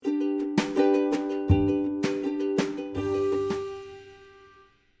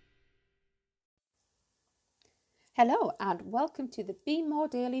Hello and welcome to the Be More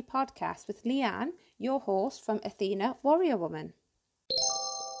Daily podcast with Leanne, your host from Athena Warrior Woman.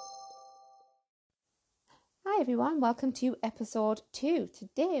 Hi everyone, welcome to episode 2.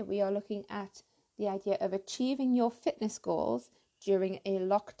 Today we are looking at the idea of achieving your fitness goals during a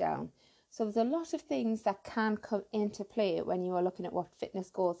lockdown. So there's a lot of things that can come into play when you are looking at what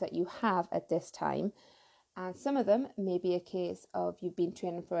fitness goals that you have at this time. And some of them may be a case of you've been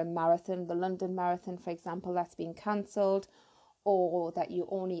training for a marathon, the London Marathon, for example, that's been cancelled, or that you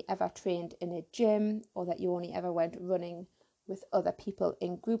only ever trained in a gym, or that you only ever went running with other people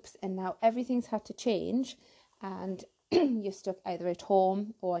in groups, and now everything's had to change and you're stuck either at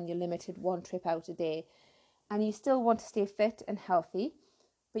home or on your limited one trip out a day, and you still want to stay fit and healthy,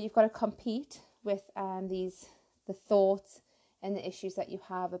 but you've got to compete with the thoughts and the issues that you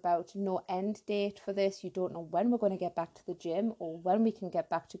have about no end date for this. You don't know when we're going to get back to the gym or when we can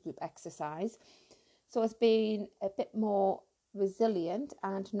get back to group exercise. So it's been a bit more resilient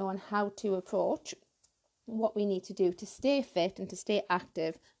and knowing how to approach what we need to do to stay fit and to stay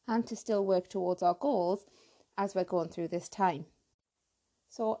active and to still work towards our goals as we're going through this time.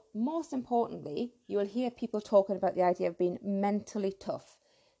 So most importantly, you will hear people talking about the idea of being mentally tough.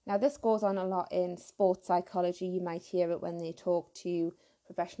 Now, this goes on a lot in sports psychology. You might hear it when they talk to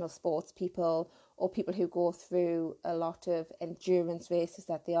professional sports people or people who go through a lot of endurance races,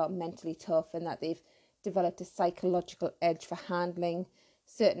 that they are mentally tough and that they've developed a psychological edge for handling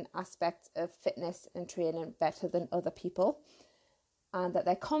certain aspects of fitness and training better than other people, and that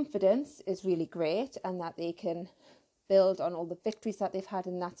their confidence is really great and that they can build on all the victories that they've had,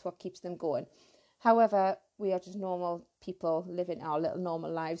 and that's what keeps them going. However, we are just normal people living our little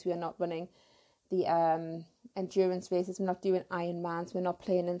normal lives. We are not running the endurance races. We're not doing Ironmans. We're not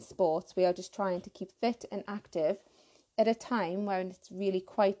playing in sports. We are just trying to keep fit and active at a time when it's really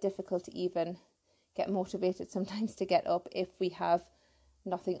quite difficult to even get motivated sometimes to get up if we have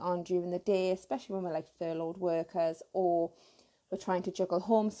nothing on during the day, especially when we're like furloughed workers, or we're trying to juggle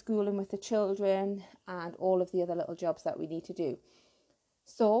homeschooling with the children and all of the other little jobs that we need to do.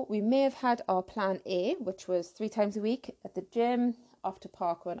 So we may have had our plan A, which was 3 times a week at the gym, off to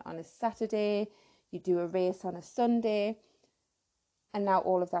parkrun on a Saturday, you do a race on a Sunday, and now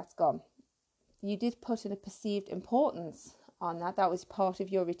all of that's gone. You did put in a perceived importance on that. That was part of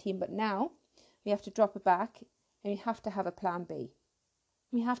your routine, but now we have to drop it back and we have to have a plan B.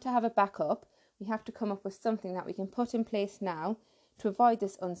 We have to have a backup. We have to come up with something that we can put in place now to avoid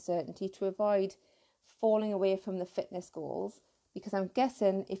this uncertainty, to avoid falling away from the fitness goals. Because I'm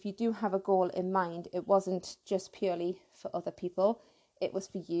guessing if you do have a goal in mind, it wasn't just purely for other people. It was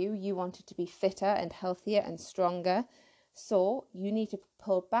for you. You wanted to be fitter and healthier and stronger. So you need to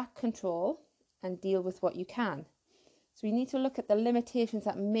pull back control and deal with what you can. So you need to look at the limitations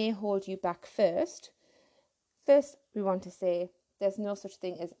that may hold you back first. First, we want to say there's no such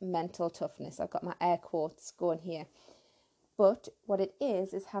thing as mental toughness. I've got my air quotes going here. But what it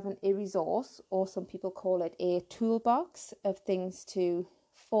is having a resource, or some people call it a toolbox of things to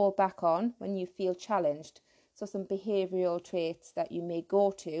fall back on when you feel challenged. So some behavioural traits that you may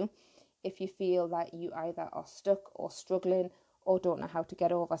go to if you feel that you either are stuck or struggling or don't know how to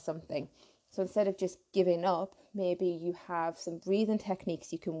get over something. So instead of just giving up, maybe you have some breathing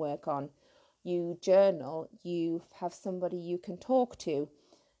techniques you can work on. You journal, you have somebody you can talk to.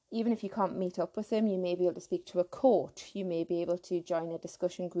 Even if you can't meet up with them, you may be able to speak to a coach. You may be able to join a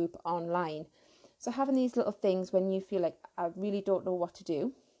discussion group online. So having these little things when you feel like I really don't know what to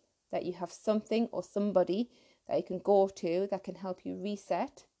do, that you have something or somebody that you can go to that can help you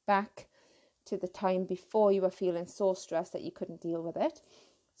reset back to the time before you were feeling so stressed that you couldn't deal with it.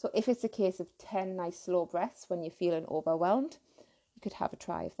 So if it's a case of 10 nice slow breaths when you're feeling overwhelmed, you could have a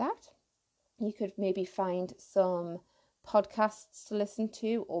try of that. You could maybe find some podcasts to listen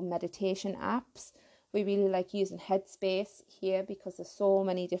to or meditation apps. We really like using Headspace here because there's so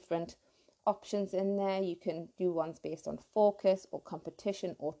many different options in there. You can do ones based on focus or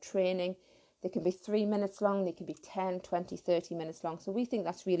competition or training. They can be 3 minutes long, they can be 10, 20, 30 minutes long. So we think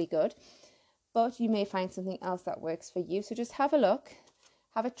that's really good. But you may find something else that works for you. So just have a look,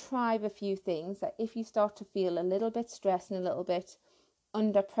 have a try of a few things that if you start to feel a little bit stressed and a little bit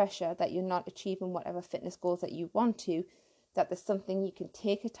under pressure that you're not achieving whatever fitness goals that you want to, that there's something you can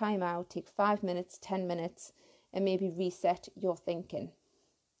take a time out, take 5 minutes, 10 minutes, and maybe reset your thinking.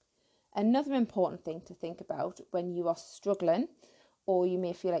 Another important thing to think about when you are struggling or you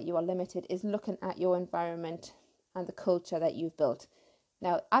may feel like you are limited is looking at your environment and the culture that you've built.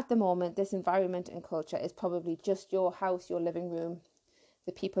 Now, at the moment, this environment and culture is probably just your house, your living room,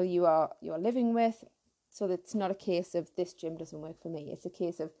 the people you're living with. So it's not a case of this gym doesn't work for me. It's a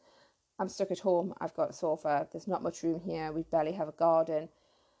case of I'm stuck at home, I've got a sofa, there's not much room here, we barely have a garden,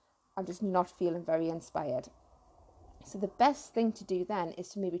 I'm just not feeling very inspired. So the best thing to do then is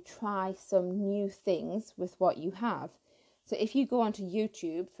to maybe try some new things with what you have. So if you go onto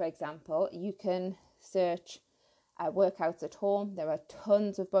YouTube, for example, you can search workouts at home. There are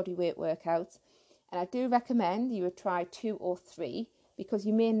tons of bodyweight workouts. And I do recommend you would try 2 or 3, because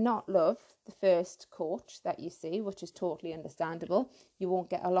you may not love the first coach that you see, which is totally understandable. You won't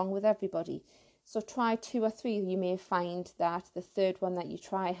get along with everybody. So try 2 or 3. You may find that the third one that you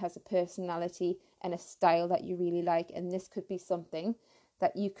try has a personality and a style that you really like. And this could be something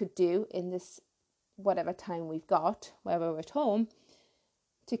that you could do in this whatever time we've got, where we're at home,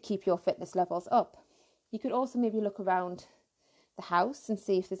 to keep your fitness levels up. You could also maybe look around the house and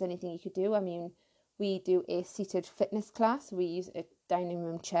see if there's anything you could do. I mean, we do a seated fitness class. We use a dining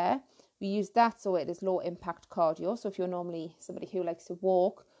room chair. We use that so it is low impact cardio. So if you're normally somebody who likes to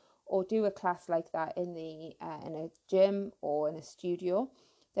walk or do a class like that in a gym or in a studio,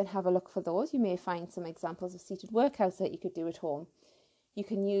 then have a look for those. You may find some examples of seated workouts that you could do at home. You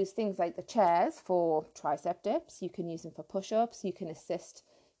can use things like the chairs for tricep dips. You can use them for push-ups. You can assist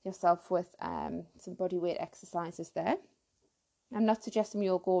yourself with some body weight exercises there. I'm not suggesting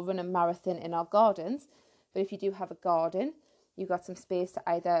you'll go run a marathon in our gardens, but if you do have a garden, you've got some space to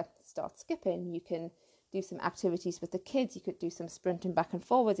either start skipping. You can do some activities with the kids. You could do some sprinting back and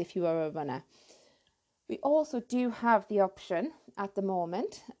forwards if you are a runner. We also do have the option at the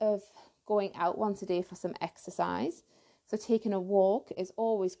moment of going out once a day for some exercise. So taking a walk is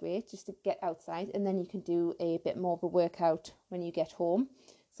always great, just to get outside, and then you can do a bit more of a workout when you get home.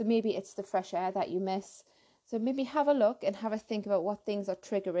 So maybe it's the fresh air that you miss. So maybe have a look and have a think about what things are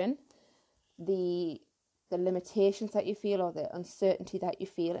triggering the limitations that you feel or the uncertainty that you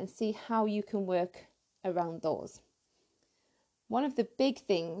feel, and see how you can work around those. One of the big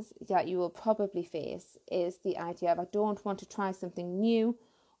things that you will probably face is the idea of, I don't want to try something new,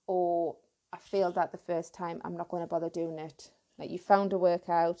 or I failed that the first time, I'm not going to bother doing it. Like, you found a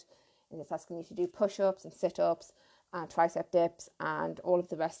workout and it's asking you to do push-ups and sit-ups and tricep dips and all of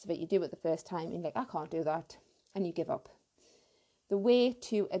the rest of it. You do it the first time and you're like, I can't do that, and you give up. The way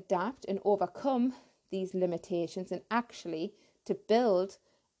to adapt and overcome these limitations, and actually to build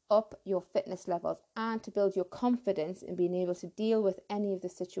up your fitness levels and to build your confidence in being able to deal with any of the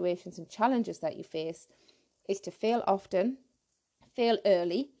situations and challenges that you face, is to fail often, fail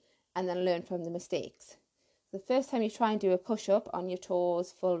early, and then learn from the mistakes. The first time you try and do a push-up on your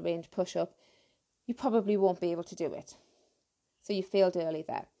toes, full range push-up, you probably won't be able to do it. So you failed early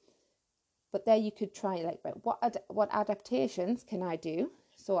there. But there you could try, like, right, what adaptations can I do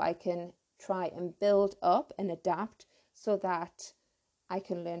so I can try and build up and adapt so that I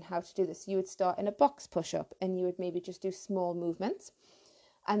can learn how to do this. You would start in a box push-up and you would maybe just do small movements.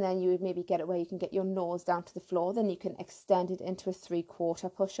 And then you would maybe get it where you can get your nose down to the floor. Then you can extend it into a 3/4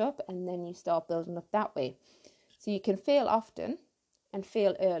 push-up, and then you start building up that way. So you can fail often and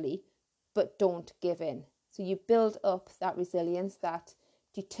fail early, but don't give in. So you build up that resilience, that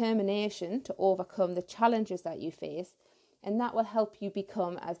determination to overcome the challenges that you face. And that will help you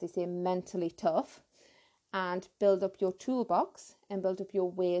become, as they say, mentally tough, and build up your toolbox and build up your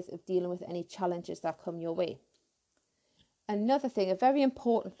ways of dealing with any challenges that come your way. Another thing, a very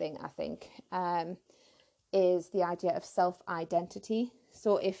important thing, I think, is the idea of self-identity.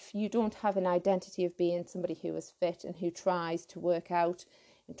 So if you don't have an identity of being somebody who is fit and who tries to work out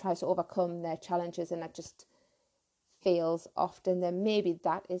and tries to overcome their challenges, and that just fails often, then maybe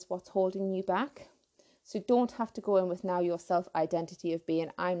that is what's holding you back. So don't have to go in with now your self-identity of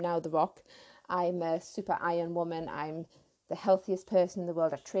being, I'm now The Rock, I'm a super iron woman, I'm the healthiest person in the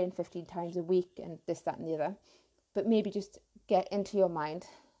world, I train 15 times a week and this, that and the other. But maybe just get into your mind,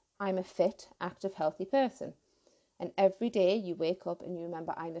 I'm a fit, active, healthy person. And every day you wake up and you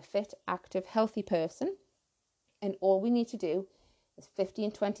remember, I'm a fit, active, healthy person. And all we need to do is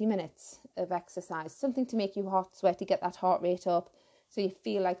 15, 20 minutes of exercise, something to make you hot, sweaty, get that heart rate up so you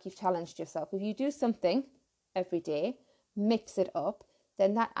feel like you've challenged yourself. If you do something every day, mix it up,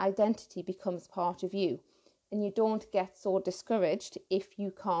 then that identity becomes part of you. And you don't get so discouraged if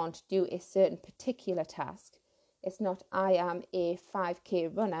you can't do a certain particular task. It's not, I am a 5K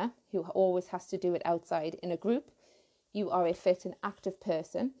runner who always has to do it outside in a group. You are a fit and active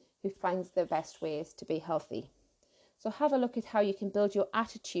person who finds the best ways to be healthy. So have a look at how you can build your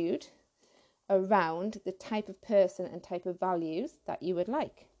attitude around the type of person and type of values that you would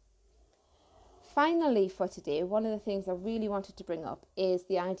like. Finally, for today, one of the things I really wanted to bring up is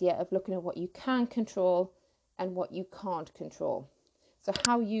the idea of looking at what you can control and what you can't control. So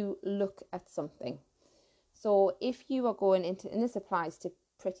how you look at something. So if you are going into, and this applies to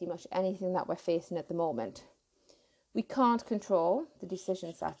pretty much anything that we're facing at the moment. We can't control the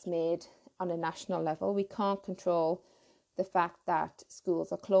decisions that's made on a national level. We can't control the fact that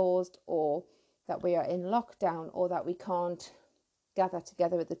schools are closed, or that we are in lockdown, or that we can't gather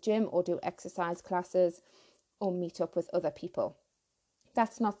together at the gym or do exercise classes or meet up with other people.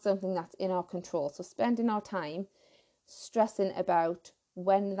 That's not something that's in our control. So spending our time stressing about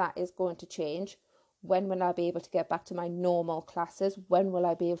when that is going to change, when will I be able to get back to my normal classes, when will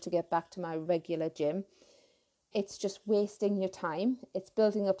I be able to get back to my regular gym, it's just wasting your time. It's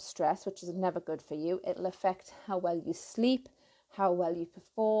building up stress, which is never good for you. It'll affect how well you sleep, how well you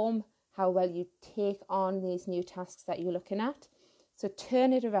perform, how well you take on these new tasks that you're looking at. So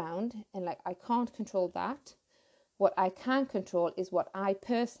turn it around and I can't control that. What I can control is what I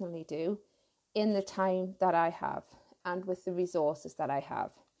personally do in the time that I have and with the resources that I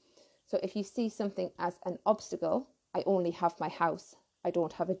have. So if you see something as an obstacle, I only have my house, I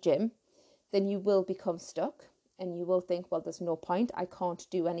don't have a gym, then you will become stuck and you will think, well, there's no point, I can't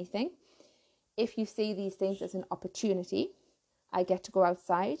do anything. If you see these things as an opportunity, I get to go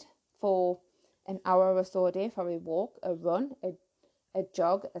outside for an hour or so a day for a walk, a run, a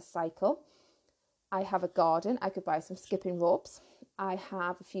jog, a cycle. I have a garden, I could buy some skipping ropes. I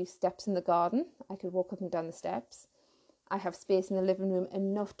have a few steps in the garden, I could walk up and down the steps. I have space in the living room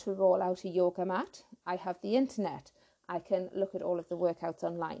enough to roll out a yoga mat. I have the internet, I can look at all of the workouts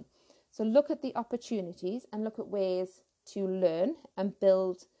online. So look at the opportunities and look at ways to learn and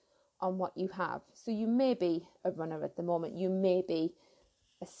build on what you have. So you may be a runner at the moment, you may be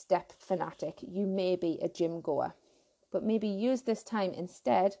a step fanatic, you may be a gym goer, but maybe use this time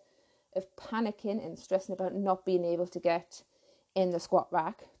instead of panicking and stressing about not being able to get in the squat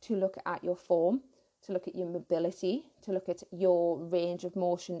rack to look at your form, to look at your mobility, to look at your range of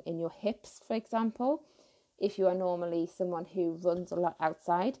motion in your hips, for example. If you are normally someone who runs a lot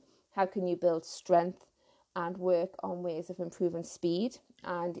outside, how can you build strength and work on ways of improving speed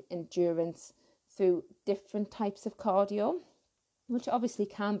and endurance through different types of cardio, which obviously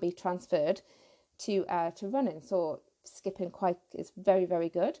can be transferred to running. So skipping is very, very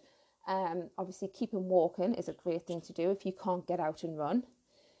good. Obviously keeping walking is a great thing to do if you can't get out and run.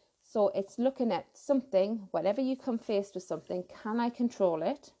 So it's looking at something, whenever you come faced with something, can I control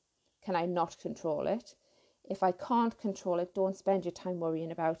it? Can I not control it? If I can't control it, don't spend your time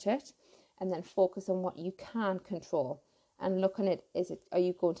worrying about it, and then focus on what you can control and look on it. Are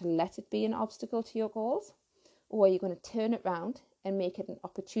you going to let it be an obstacle to your goals, or are you going to turn it around and make it an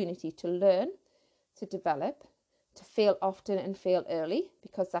opportunity to learn, to develop, to fail often and fail early,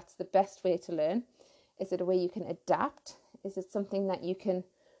 because that's the best way to learn? Is it a way you can adapt? Is it something that you can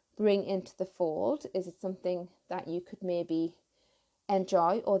bring into the fold? Is it something that you could maybe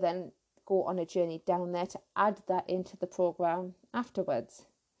enjoy or then go on a journey down there to add that into the program afterwards?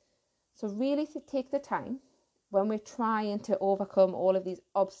 So really to take the time when we're trying to overcome all of these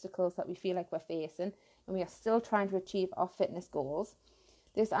obstacles that we feel like we're facing and we are still trying to achieve our fitness goals,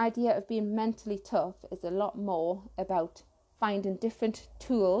 this idea of being mentally tough is a lot more about finding different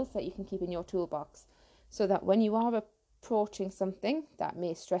tools that you can keep in your toolbox, so that when you are approaching something that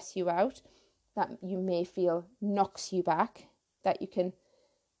may stress you out, that you may feel knocks you back, that you can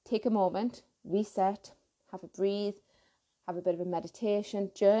take a moment, reset, have a breathe, have a bit of a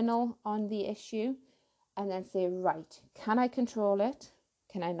meditation, journal on the issue, and then say, right, can I control it?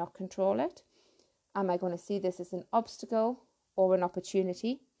 Can I not control it? Am I going to see this as an obstacle or an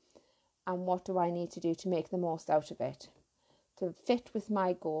opportunity? And what do I need to do to make the most out of it? To fit with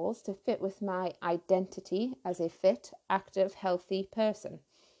my goals, to fit with my identity as a fit, active, healthy person.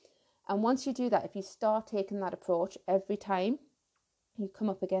 And once you do that, if you start taking that approach every time you come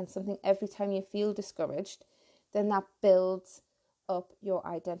up against something, every time you feel discouraged, then that builds up your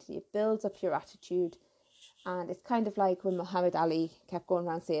identity, it builds up your attitude. And it's kind of like when Muhammad Ali kept going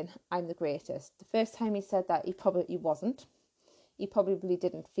around saying, I'm the greatest. The first time he said that, he probably wasn't. He probably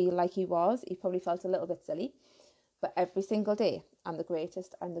didn't feel like he was. He probably felt a little bit silly. But every single day, I'm the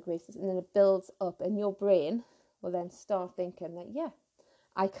greatest, I'm the greatest. And then it builds up, and your brain will then start thinking that, yeah,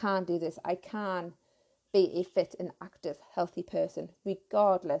 I can do this. I can be a fit and active, healthy person,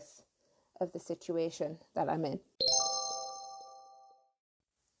 regardless of the situation that I'm in.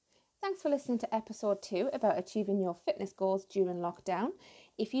 Thanks for listening to episode 2 about achieving your fitness goals during lockdown.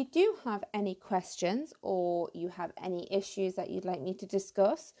 If you do have any questions or you have any issues that you'd like me to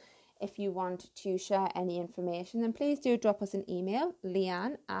discuss, if you want to share any information, then please do drop us an email,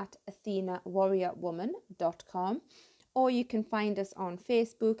 leanne@athenawarriorwoman.com, or you can find us on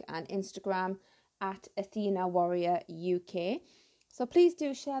Facebook and Instagram at Athena Warrior UK. So please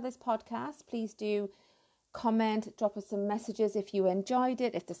do share this podcast. Please do comment, drop us some messages if you enjoyed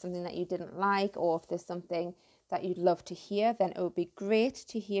it, if there's something that you didn't like, or if there's something that you'd love to hear, then it would be great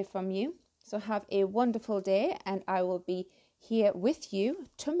to hear from you. So have a wonderful day, and I will be here with you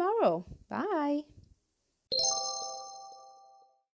tomorrow. Bye.